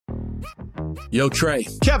Yo, Trey.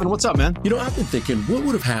 Kevin, what's up, man? I've been thinking, what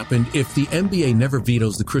would have happened if the NBA never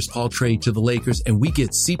vetoes the Chris Paul trade to the Lakers and we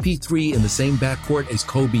get CP3 in the same backcourt as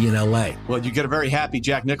Kobe in LA? Well, you get a very happy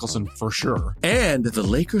Jack Nicholson for sure. And the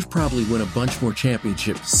Lakers probably win a bunch more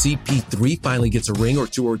championships. CP3 finally gets a ring or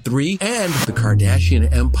two or three, and the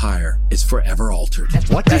Kardashian empire is forever altered.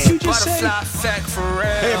 What did you just say?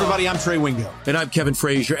 Hey, everybody, I'm Trey Wingo. And I'm Kevin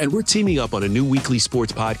Frazier, and we're teaming up on a new weekly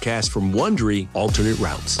sports podcast from Wondery, Alternate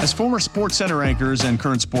Routes. As former Sports Center anchors and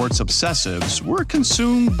current sports obsessives, we're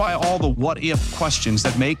consumed by all the what-if questions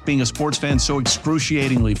that make being a sports fan so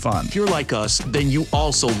excruciatingly fun. If you're like us, then you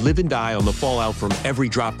also live and die on the fallout from every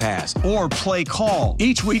drop pass. Or play call.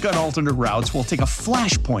 Each week on Alternate Routes, we'll take a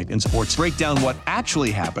flashpoint in sports, break down what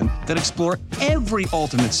actually happened, then explore every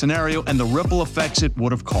alternate scenario and the ripple effects it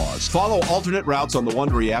would have caused. Follow Alternate Routes on the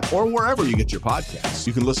Wondery app or wherever you get your podcasts.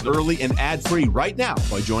 You can listen early and ad-free right now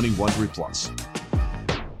by joining Wondery Plus.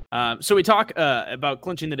 So we talk about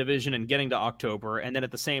clinching the division and getting to October, and then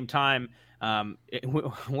at the same time,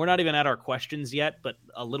 we're not even at our questions yet, but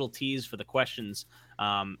a little tease for the questions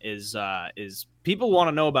is people want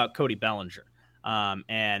to know about Cody Bellinger.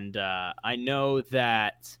 And I know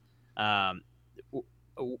that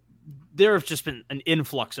there have just been an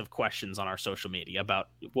influx of questions on our social media about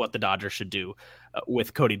what the Dodgers should do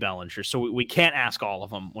with Cody Bellinger. So we can't ask all of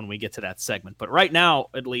them when we get to that segment. But right now,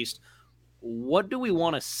 at least, what do we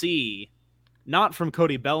want to see, not from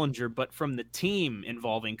Cody Bellinger, but from the team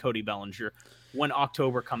involving Cody Bellinger when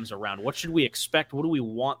October comes around? What should we expect? What do we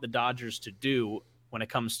want the Dodgers to do when it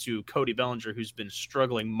comes to Cody Bellinger, who's been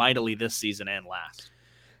struggling mightily this season and last?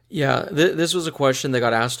 Yeah, this was a question that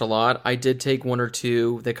got asked a lot. I did take one or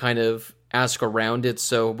two that kind of ask around it,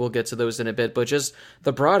 so we'll get to those in a bit. But just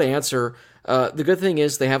the broad answer, the good thing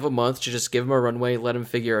is they have a month to just give him a runway, let him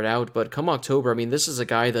figure it out. But come October, I mean, this is a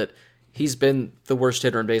guy that he's been the worst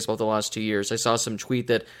hitter in baseball the last 2 years. I saw some tweet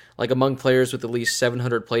that, like, among players with at least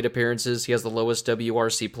 700 plate appearances, he has the lowest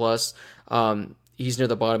WRC+. He's near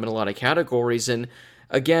the bottom in a lot of categories. And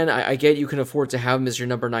again, I get you can afford to have him as your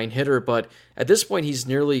number 9 hitter, but at this point, he's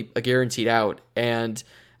nearly a guaranteed out. And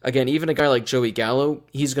again, even a guy like Joey Gallo,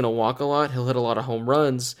 he's going to walk a lot. He'll hit a lot of home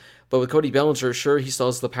runs. But with Cody Bellinger, sure, he still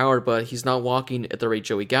has the power, but he's not walking at the rate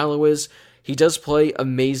Joey Gallo is. He does play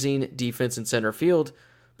amazing defense in center field.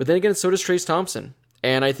 But then again, so does Trayce Thompson.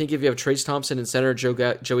 And I think if you have Trayce Thompson in center,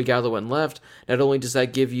 Joey Gallo in left, not only does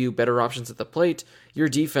that give you better options at the plate, your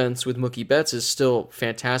defense with Mookie Betts is still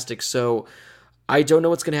fantastic. So I don't know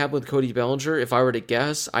what's going to happen with Cody Bellinger. If I were to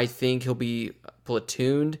guess, I think he'll be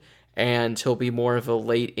platooned and he'll be more of a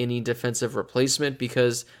late inning defensive replacement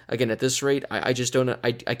because, again, at this rate, I just don't,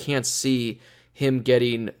 I can't see him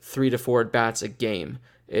getting 3 to 4 at-bats a game.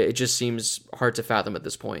 It just seems hard to fathom at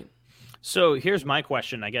this point. So here's my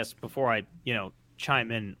question, I guess, before I,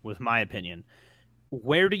 chime in with my opinion.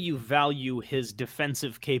 Where do you value his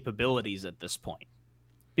defensive capabilities at this point?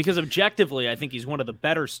 Because objectively, I think he's one of the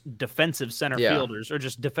better defensive center fielders, or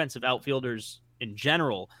just defensive outfielders in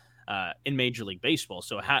general, in Major League Baseball.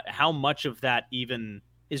 So how much of that even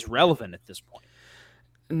is relevant at this point?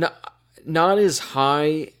 Not as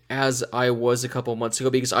high as I was a couple months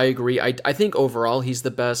ago, because I agree. I think overall he's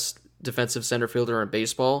the best defensive center fielder in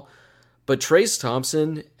baseball. But Trayce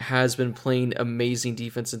Thompson has been playing amazing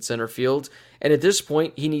defense in center field, and at this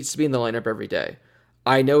point, he needs to be in the lineup every day.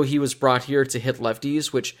 I know he was brought here to hit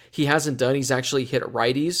lefties, which he hasn't done. He's actually hit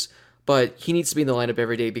righties, but he needs to be in the lineup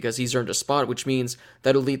every day because he's earned a spot, which means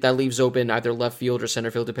that leaves open either left field or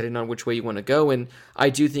center field, depending on which way you want to go. And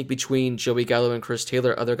I do think between Joey Gallo and Chris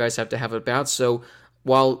Taylor, other guys have to have at bats. So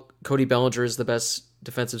while Cody Bellinger is the best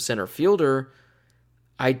defensive center fielder,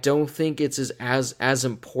 I don't think it's as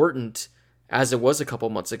important as it was a couple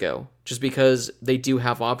months ago, just because they do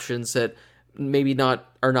have options that maybe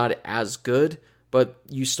are not as good, but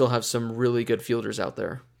you still have some really good fielders out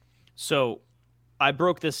there. So I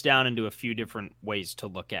broke this down into a few different ways to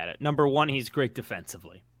look at it. Number one, he's great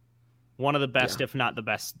defensively. One of the best, if not the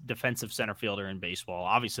best, defensive center fielder in baseball.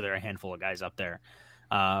 Obviously, there are a handful of guys up there.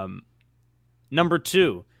 Number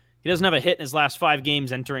two, he doesn't have a hit in his last 5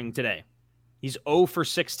 games entering today. He's 0 for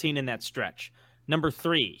 16 in that stretch. Number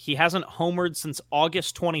 3, he hasn't homered since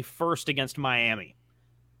August 21st against Miami.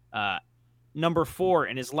 Number 4,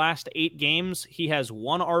 in his last 8 games, he has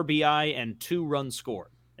 1 RBI and 2 runs scored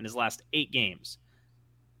in his last 8 games.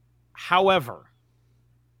 However,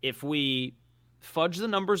 if we fudge the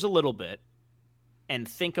numbers a little bit and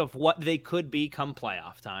think of what they could be come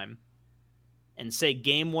playoff time, and say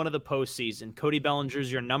game 1 of the postseason, Cody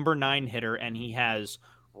Bellinger's your number 9 hitter, and he has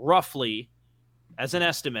roughly, as an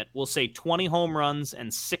estimate, we'll say 20 home runs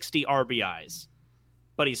and 60 RBIs,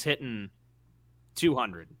 but he's hitting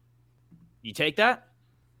 200. You take that?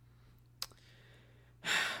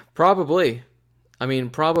 Probably. I mean,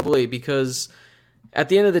 probably, because at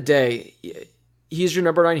the end of the day, he's your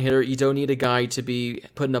number 9 hitter. You don't need a guy to be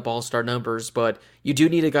putting up all-star numbers, but you do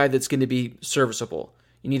need a guy that's going to be serviceable.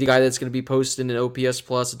 You need a guy that's going to be posting an OPS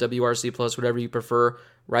plus, a WRC plus, whatever you prefer,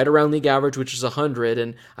 right around league average, which is 100.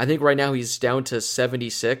 And I think right now he's down to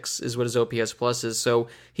 76 is what his OPS plus is. So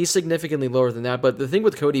he's significantly lower than that. But the thing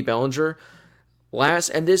with Cody Bellinger,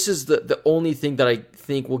 and this is the only thing that I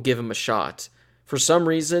think will give him a shot. For some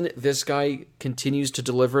reason, this guy continues to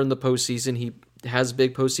deliver in the postseason. He has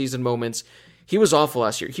big postseason moments. He was awful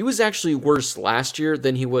last year. He was actually worse last year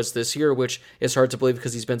than he was this year, which is hard to believe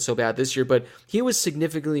because he's been so bad this year, but he was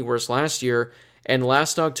significantly worse last year. And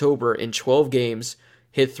last October, in 12 games,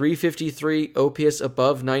 hit 353, OPS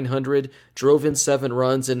above 900, drove in 7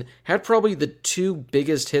 runs, and had probably the 2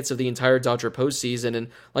 biggest hits of the entire Dodger postseason. And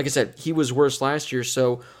like I said, he was worse last year.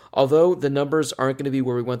 So although the numbers aren't going to be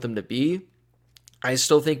where we want them to be, I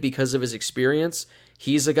still think because of his experience,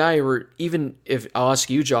 he's a guy where, even if I'll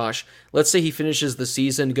ask you, Josh, let's say he finishes the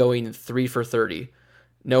season going 3 for 30,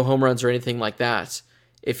 no home runs or anything like that.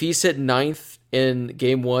 If he's hit 9th in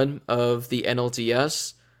game 1 of the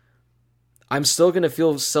NLDS, I'm still going to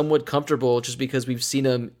feel somewhat comfortable just because we've seen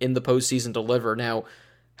him in the postseason deliver. Now,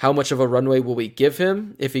 how much of a runway will we give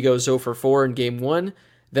him if he goes 0 for 4 in game 1?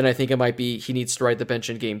 Then I think it might be he needs to ride the bench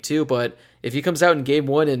in game 2. But if he comes out in game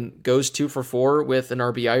 1 and goes 2 for 4 with an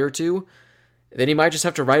RBI or 2, then he might just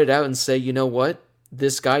have to write it out and say, you know what,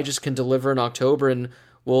 this guy just can deliver in October, and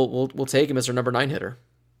we'll take him as our number 9 hitter.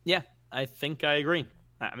 Yeah, I think I agree.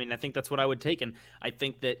 I mean, I think that's what I would take, and I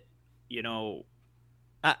think that,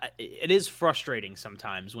 it is frustrating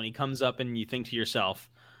sometimes when he comes up and you think to yourself,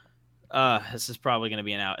 this is probably going to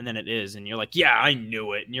be an out, and then it is, and you're like, yeah, I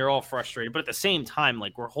knew it, and you're all frustrated. But at the same time,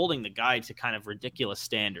 like, we're holding the guy to kind of ridiculous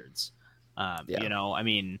standards. I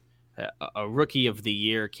mean, a rookie of the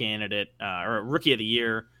year candidate, or a rookie of the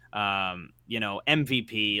year,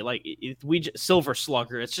 MVP, like Silver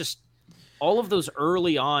Slugger. It's just all of those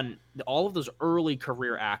early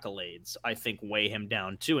career accolades, I think, weigh him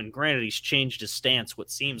down too. And granted, he's changed his stance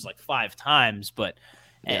what seems like 5 times, but.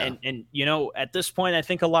 Yeah. And at this point, I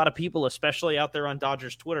think a lot of people, especially out there on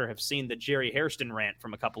Dodgers Twitter, have seen the Jerry Hairston rant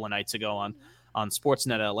from a couple of nights ago on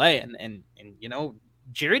Sportsnet LA. And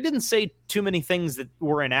Jerry didn't say too many things that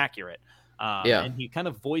were inaccurate. And he kind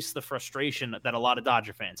of voiced the frustration that a lot of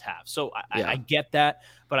Dodger fans have. So I get that,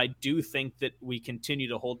 but I do think that we continue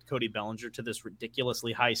to hold Cody Bellinger to this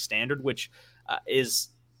ridiculously high standard, which is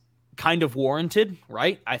kind of warranted,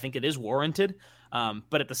 right? I think it is warranted.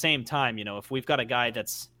 But at the same time, if we've got a guy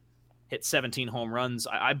that's hit 17 home runs,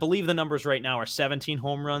 I believe the numbers right now are 17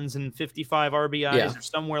 home runs and 55 RBIs or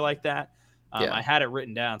somewhere like that. I had it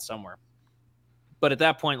written down somewhere. But at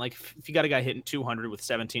that point, like, if you got a guy hitting 200 with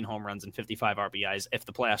 17 home runs and 55 RBIs, if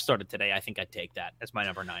the playoffs started today, I think I'd take that as my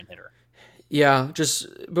number 9 hitter. Yeah, just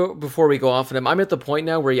before we go off on him, I'm at the point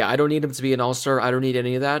now where, I don't need him to be an all-star. I don't need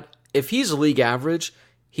any of that. If he's league average,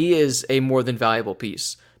 he is a more than valuable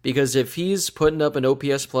piece. Because if he's putting up an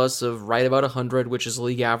OPS plus of right about 100, which is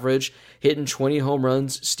league average, hitting 20 home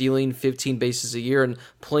runs, stealing 15 bases a year, and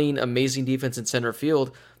playing amazing defense in center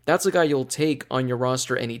field, that's a guy you'll take on your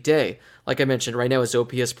roster any day. Like I mentioned, right now his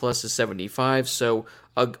OPS plus is 75, so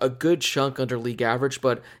a good chunk under league average.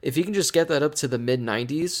 But if he can just get that up to the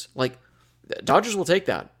mid-90s, like, Dodgers will take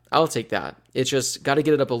that. I'll take that. It's just got to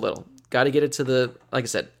get it up a little. Got to get it to the, like I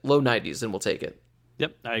said, low 90s, and we'll take it.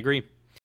 Yep, I agree.